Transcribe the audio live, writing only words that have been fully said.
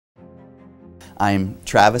I'm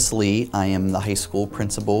Travis Lee. I am the high school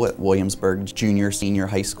principal at Williamsburg Senior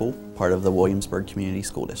High School, part of the Williamsburg Community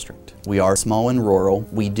School District. We are small and rural.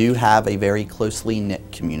 We do have a very closely knit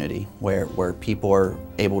community where people are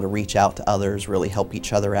able to reach out to others, really help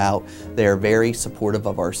each other out. They are very supportive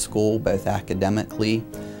of our school, both academically,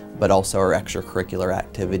 but also our extracurricular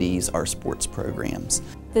activities, our sports programs.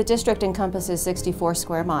 The district encompasses 64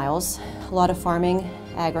 square miles, a lot of farming,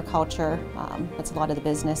 agriculture, that's a lot of the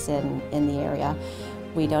business in the area.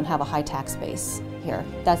 We don't have a high tax base here.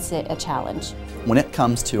 That's a challenge. When it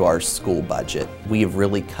comes to our school budget, we have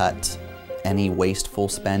really cut any wasteful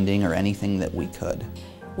spending or anything that we could.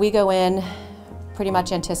 We go in pretty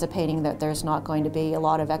much anticipating that there's not going to be a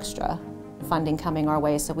lot of extra funding coming our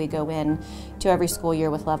way, so we go in to every school year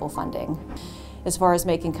with level funding. As far as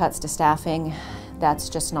making cuts to staffing, that's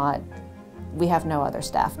just not, we have no other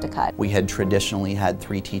staff to cut. We had traditionally had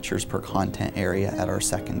 3 teachers per content area at our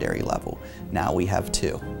secondary level. Now we have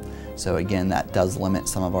 2. So again, that does limit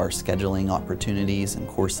some of our scheduling opportunities and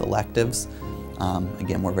course electives.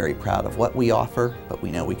 Again, we're very proud of what we offer, but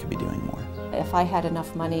we know we could be doing more. If I had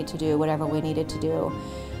enough money to do whatever we needed to do,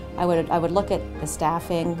 I would look at the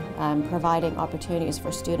staffing, providing opportunities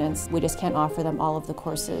for students. We just can't offer them all of the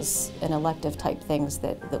courses and elective type things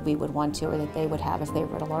that we would want to or that they would have if they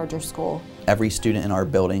were at a larger school. Every student in our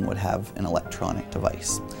building would have an electronic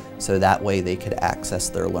device, so that way they could access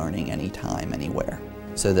their learning anytime, anywhere.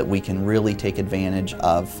 So that we can really take advantage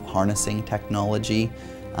of harnessing technology,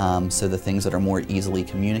 so the things that are more easily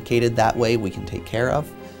communicated that way we can take care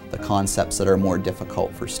of. The concepts that are more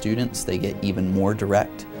difficult for students, they get even more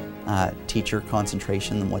direct teacher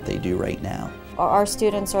concentration than what they do right now. Our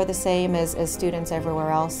students are the same as students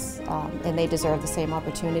everywhere else, and they deserve the same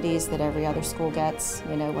opportunities that every other school gets.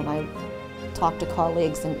 You know, when I talk to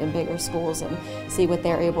colleagues in bigger schools and see what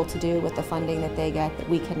they're able to do with the funding that they get that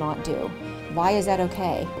we cannot do. Why is that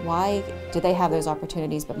okay? Why do they have those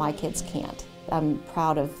opportunities but my kids can't? I'm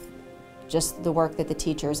proud of just the work that the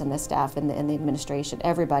teachers and the staff and the administration,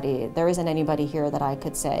 everybody, there isn't anybody here that I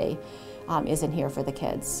could say isn't here for the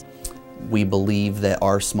kids. We believe that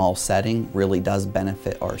our small setting really does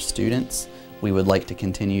benefit our students. We would like to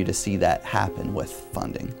continue to see that happen with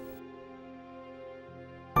funding.